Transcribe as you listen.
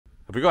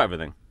Have we got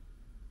everything?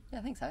 Yeah,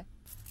 I think so.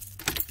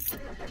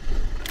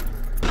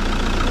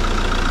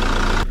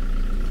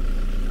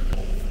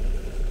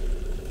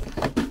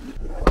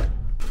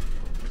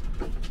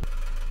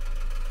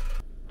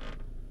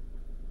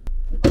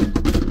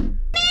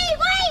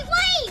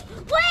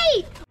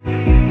 Wait!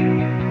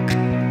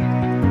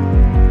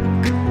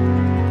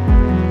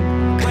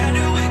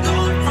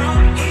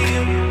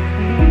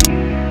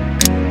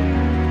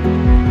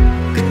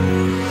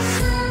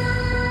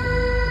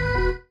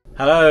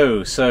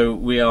 Hello, so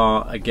we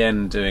are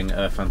again doing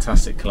a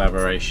fantastic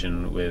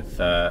collaboration with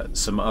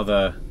some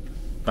other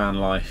van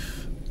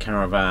life,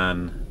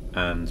 caravan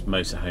and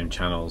motorhome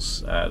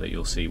channels that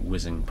you'll see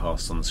whizzing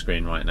past on the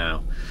screen right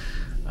now.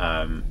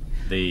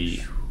 The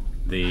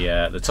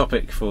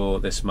topic for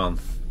this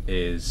month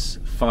is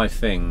 5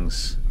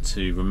 things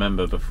to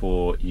remember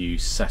before you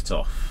set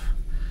off.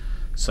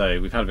 So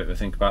we've had a bit of a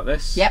think about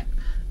this. Yep.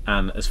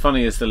 And as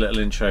funny as the little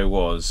intro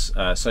was,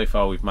 so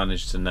far we've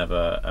managed to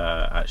never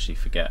actually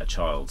forget a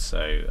child.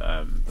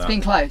 So it's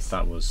been close.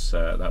 That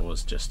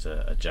was just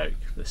a joke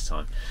this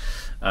time.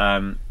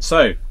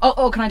 So.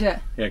 Oh, can I do it?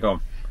 Yeah, go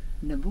on.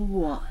 Number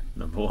one.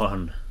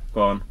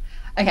 Go on.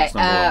 Okay.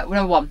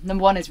 Number one.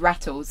 Number one is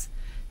rattles.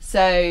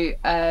 So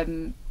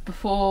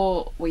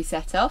before we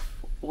set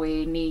off,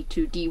 we need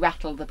to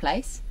de-rattle the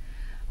place.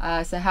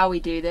 So how we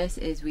do this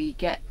is we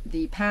get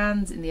the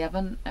pans in the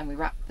oven and we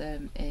wrap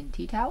them in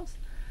tea towels.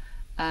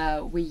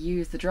 We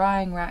use the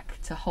drying rack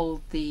to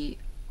hold the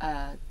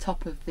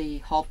top of the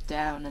hob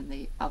down and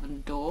the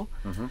oven door.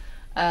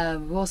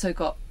 Mm-hmm. We've also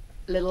got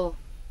little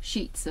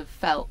sheets of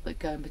felt that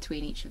go in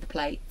between each of the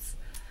plates.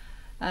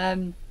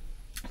 That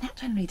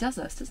generally does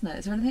us, doesn't it?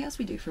 Is there anything else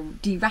we do for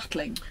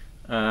de-rattling?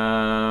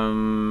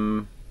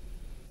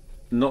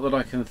 Not that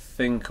I can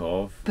think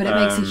of. But it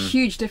makes a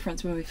huge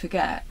difference when we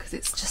forget, because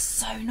it's just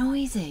so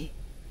noisy.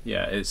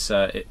 Yeah, it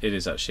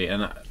is actually.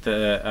 And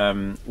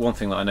the one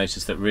thing that I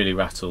noticed that really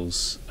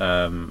rattles,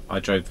 I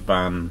drove the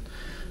van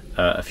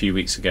a few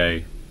weeks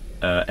ago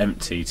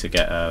empty to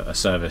get a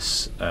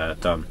service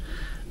done,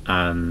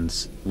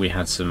 and we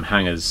had some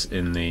hangers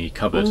in the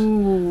cupboard.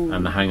 Ooh.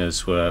 And the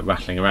hangers were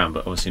rattling around,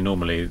 but obviously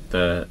normally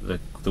the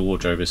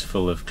wardrobe is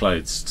full of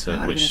clothes,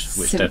 which deadens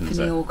it.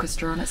 Symphony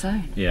orchestra on its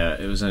own.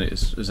 Yeah, it was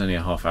only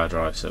a half-hour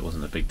drive, so it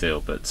wasn't a big deal.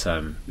 But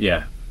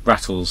yeah,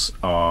 rattles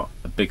are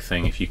a big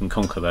thing. If you can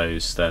conquer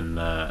those, then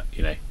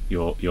you know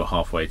you're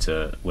halfway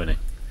to winning.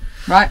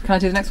 Right, can I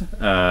do the next one?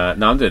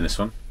 No, I'm doing this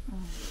one. Oh.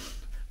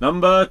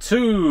 Number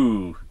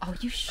 2. Oh,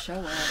 you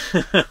show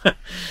it.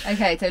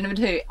 Okay, so number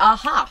 2.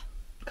 Aha,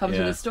 comes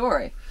with a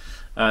story.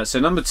 So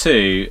number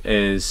 2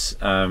 is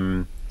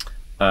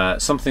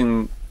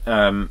something.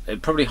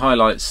 It probably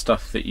highlights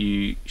stuff that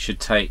you should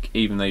take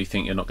even though you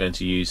think you're not going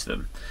to use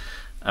them,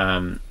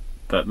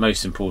 but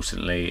most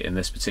importantly in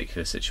this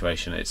particular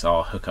situation it's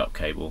our hookup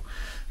cable.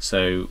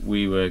 So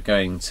we were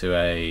going to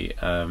a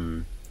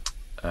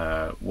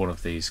one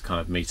of these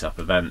kind of meet-up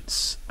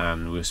events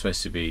and we were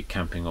supposed to be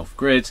camping off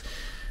grid,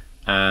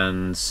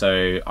 and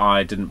so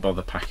I didn't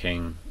bother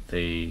packing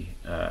the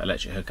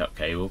electric hookup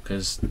cable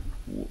because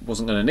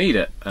wasn't going to need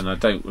it, and I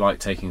don't like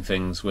taking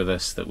things with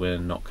us that we're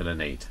not going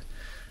to need.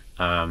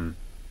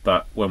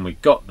 But when we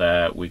got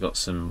there, we got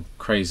some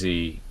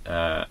crazy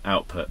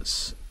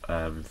outputs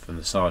from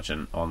the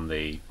sergeant on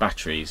the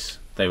batteries.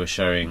 They were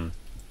showing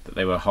that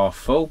they were half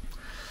full,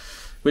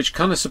 which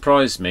kind of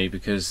surprised me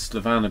because the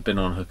van had been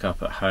on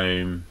hookup at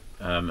home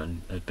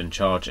and had been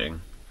charging.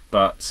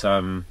 But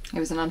it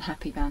was an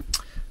unhappy van.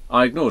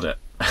 I ignored it.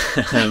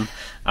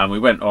 And we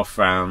went off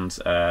round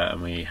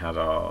and we had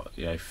our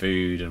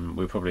food, and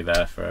we were probably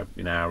there for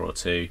an hour or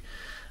two.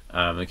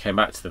 We came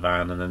back to the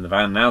van, and then the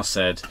van now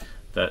said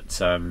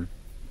that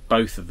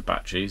both of the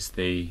batteries,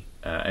 the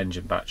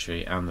engine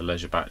battery and the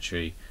leisure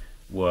battery,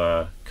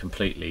 were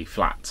completely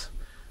flat.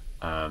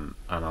 And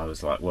I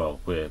was like, well,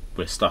 we're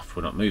stuffed,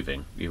 we're not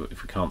moving.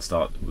 If we can't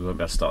start, we won't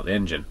be able to start the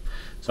engine.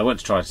 So I went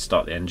to try to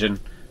start the engine,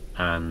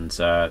 and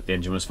the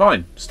engine was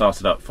fine,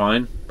 started up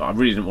fine, but I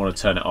really didn't want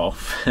to turn it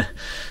off.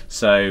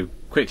 So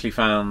quickly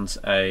found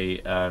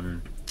a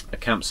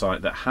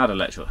campsite that had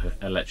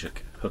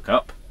electric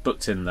hookup,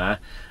 booked in there,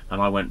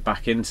 and I went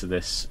back into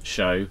this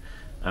show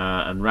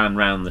and ran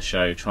round the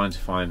show trying to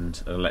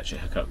find an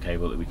electric hookup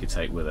cable that we could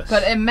take with us.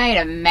 But it made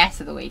a mess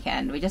of the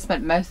weekend. We just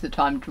spent most of the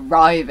time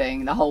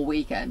driving the whole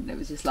weekend. It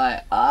was just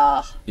like,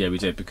 Yeah, we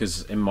did,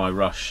 because in my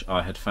rush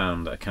I had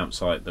found a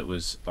campsite that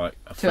was like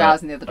 2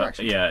 hours in the other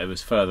direction. Yeah, it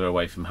was further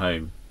away from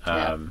home.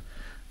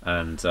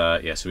 And so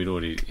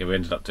we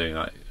ended up doing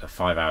like a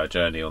 5-hour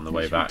journey on the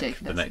way back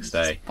the next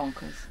day.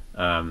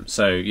 Bonkers.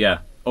 So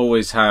yeah,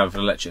 always have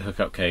an electric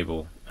hookup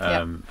cable.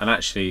 And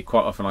actually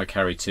quite often I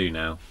carry 2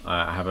 now.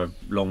 I have a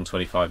long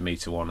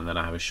 25-metre one, and then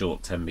I have a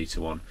short 10-metre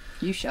one.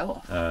 You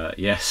show off.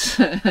 Yes.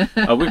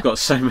 We've got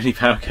so many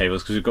power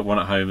cables because we've got one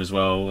at home as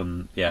well,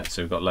 and yeah,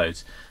 so we've got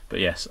loads.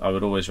 But yes, I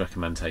would always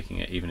recommend taking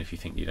it even if you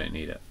think you don't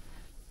need it.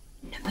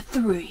 Number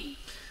 3.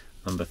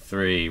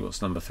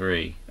 What's number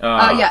 3?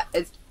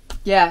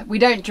 We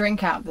don't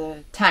drink out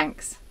the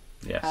tanks.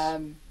 Yes.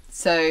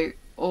 So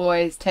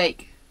always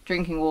take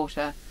drinking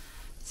water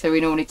So we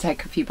normally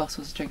take a few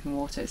bottles of drinking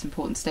water. It's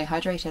important to stay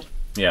hydrated.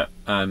 Yeah.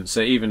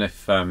 So even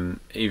if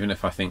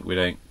I think we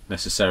don't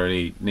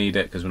necessarily need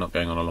it because we're not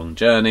going on a long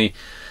journey,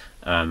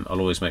 I'll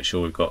always make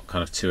sure we've got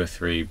kind of 2 or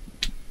 3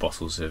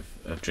 bottles of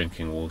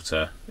drinking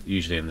water,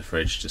 usually in the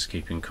fridge, just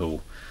keeping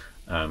cool,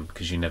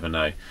 because you never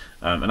know.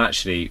 And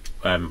actually,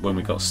 when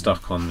we got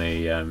stuck on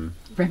the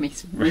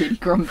Remy's really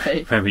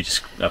grumpy. Remy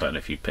I don't know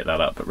if you picked that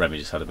up, but Remy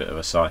just had a bit of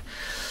a sigh.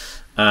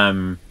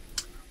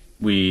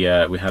 We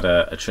had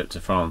a trip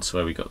to France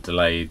where we got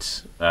delayed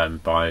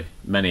by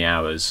many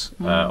hours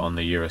on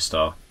the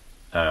Eurostar,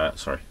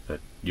 the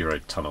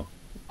Eurotunnel.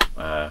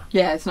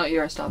 Yeah, it's not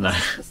Eurostar. No.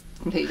 It's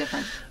completely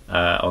different.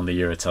 On the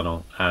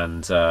Eurotunnel,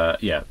 and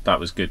that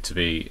was good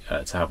to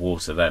have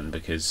water then,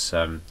 because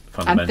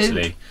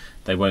fundamentally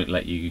they won't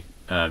let you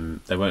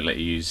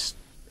use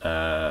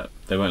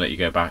they won't let you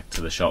go back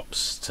to the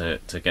shops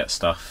to get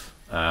stuff,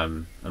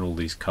 and all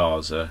these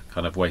cars are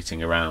kind of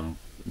waiting around,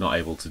 not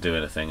able to do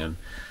anything. And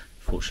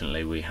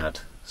fortunately, we had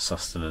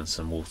sustenance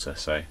and water.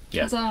 So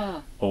yeah,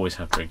 Huzzah! Always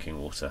have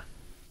drinking water.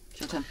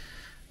 Your turn.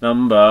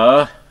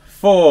 Number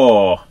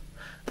 4.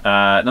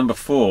 Number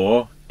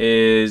 4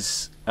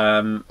 is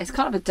it's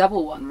kind of a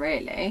double one,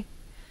 really,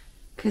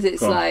 because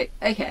it's like,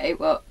 okay,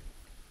 well,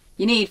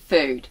 you need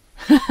food,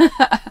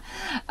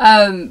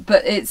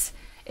 but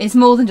it's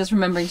more than just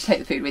remembering to take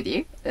the food with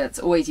you. That's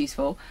always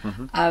useful.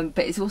 But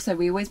it's also,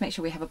 we always make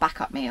sure we have a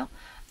backup meal.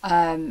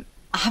 I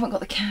haven't got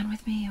the can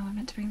with me. I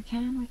meant to bring the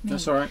can with me.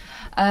 That's all right.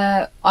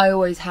 I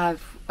always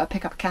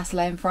pick up a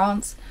cassoulet in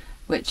France,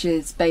 which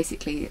is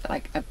basically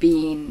like a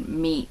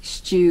bean meat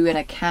stew in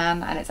a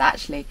can, and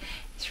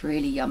it's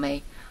really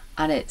yummy,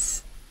 and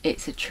it's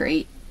a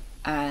treat,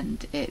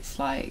 and it's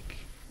like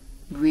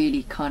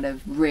really kind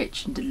of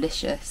rich and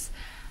delicious,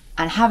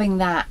 and having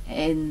that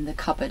in the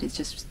cupboard is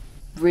just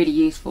really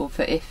useful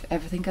for if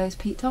everything goes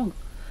Pete Tong.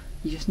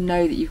 You just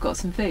know that you've got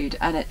some food,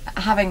 and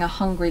having a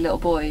hungry little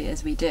boy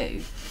as we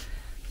do,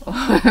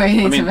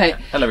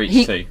 Ella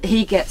eats too.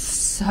 He gets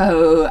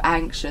so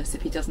anxious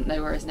if he doesn't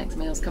know where his next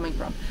meal's coming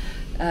from.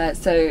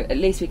 So at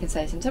least we can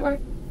say to him,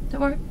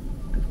 don't worry,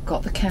 we've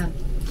got the can.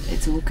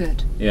 It's all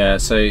good. Yeah,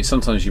 so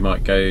sometimes you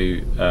might go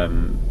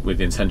with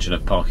the intention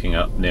of parking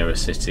up near a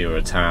city or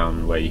a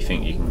town where you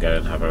think you can go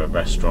and have a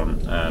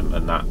restaurant,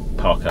 and that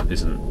park up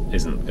isn't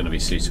going to be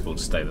suitable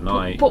to stay the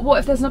night. But what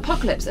if there's an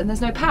apocalypse and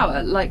there's no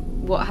power, like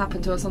what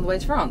happened to us on the way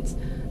to France,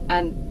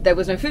 and there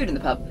was no food in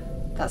the pub?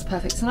 That's a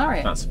perfect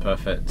scenario. That's a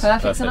perfect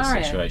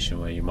scenario. Situation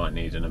where you might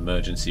need an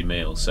emergency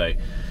meal. So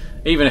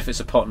even if it's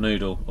a pot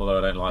noodle, although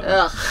I don't like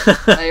them.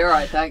 No, you're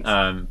right, thanks.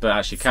 But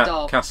actually,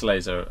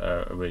 cassoulets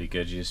are really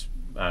good. You just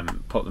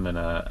put them in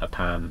a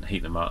pan,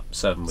 heat them up,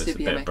 serve them with a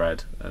bit of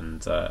bread,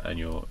 and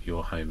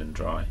you're home and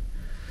dry.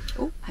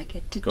 Oh, I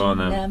get to do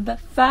number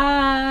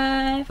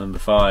 5. Number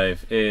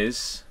 5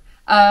 is...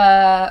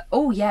 it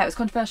was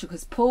controversial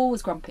because Paul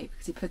was grumpy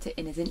because he put it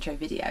in his intro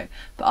video,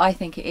 but I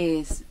think it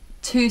is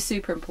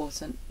super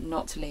important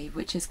not to leave,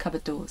 which is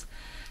cupboard doors.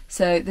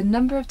 So the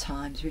number of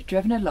times we've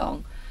driven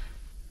along,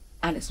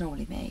 and it's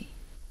normally me,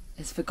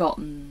 has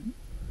forgotten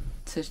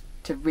to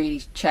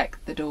really check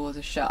the doors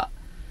are shut,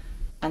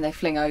 and they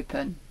fling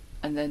open,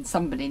 and then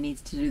somebody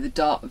needs to do the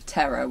dart of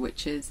terror,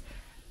 which is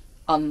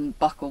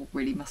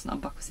really mustn't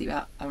unbuckle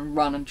seatbelt and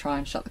run and try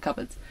and shut the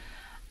cupboards.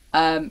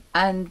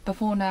 And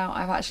before now,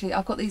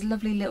 I've got these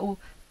lovely little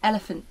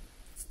elephant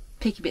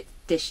picky bit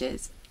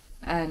dishes,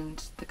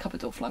 and the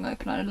cupboard door flung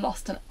open. I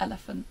lost an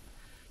elephant.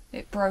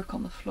 It broke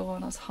on the floor,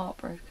 and I was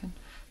heartbroken.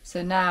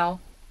 So now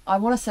I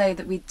want to say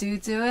that we do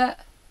it.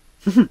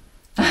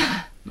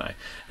 No,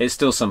 it's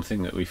still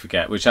something that we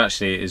forget, which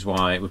actually is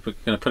why we're going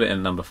to put it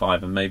in number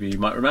 5, and maybe you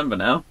might remember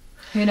now.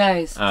 Who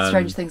knows?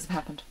 Strange things have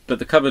happened. But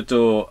the cupboard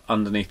door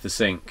underneath the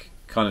sink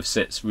kind of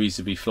sits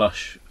reasonably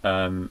flush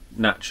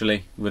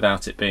naturally,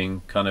 without it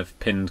being kind of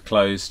pinned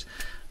closed,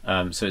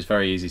 so it's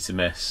very easy to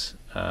miss.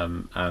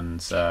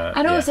 Also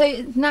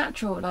it's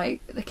natural,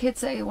 like the kids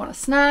say they want a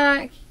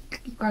snack,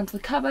 you go into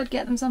the cupboard,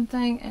 get them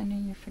something, and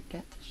then you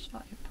forget to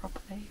shut it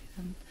properly,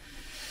 and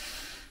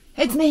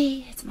it's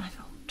my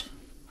fault.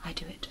 I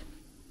do it.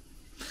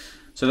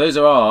 So those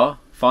are our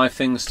 5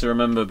 things to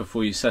remember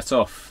before you set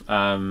off.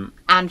 And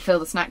fill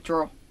the snack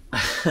drawer.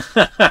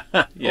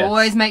 Yes.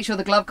 Always make sure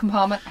the glove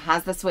compartment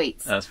has the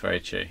sweets. That's very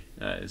true.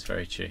 That is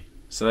very true.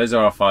 So those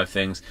are our 5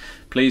 things.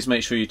 Please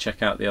make sure you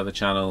check out the other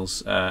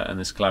channels and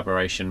this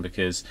collaboration,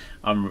 because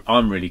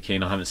I'm really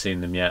keen. I haven't seen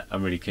them yet.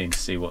 I'm really keen to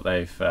see what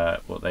they've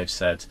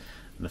said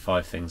and the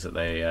 5 things that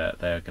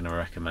they're going to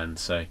recommend.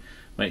 So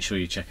make sure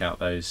you check out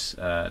those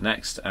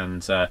next,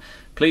 and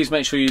please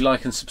make sure you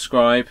like and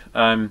subscribe.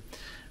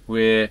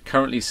 We're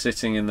currently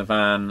sitting in the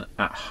van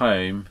at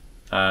home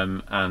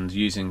and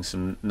using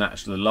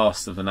the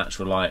last of the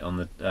natural light on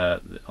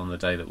the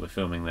day that we're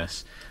filming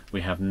this.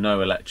 We have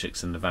no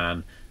electrics in the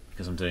van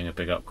because I'm doing a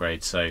big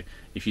upgrade. So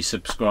if you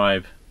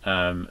subscribe,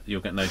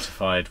 you'll get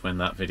notified when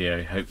that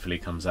video hopefully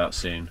comes out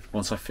soon,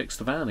 once I fix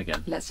the van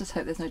again. Let's just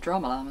hope there's no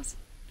drama alarms.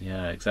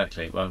 Yeah,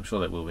 exactly. Well, I'm sure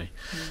there will be.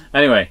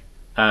 Anyway,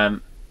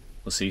 we'll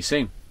see you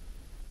soon.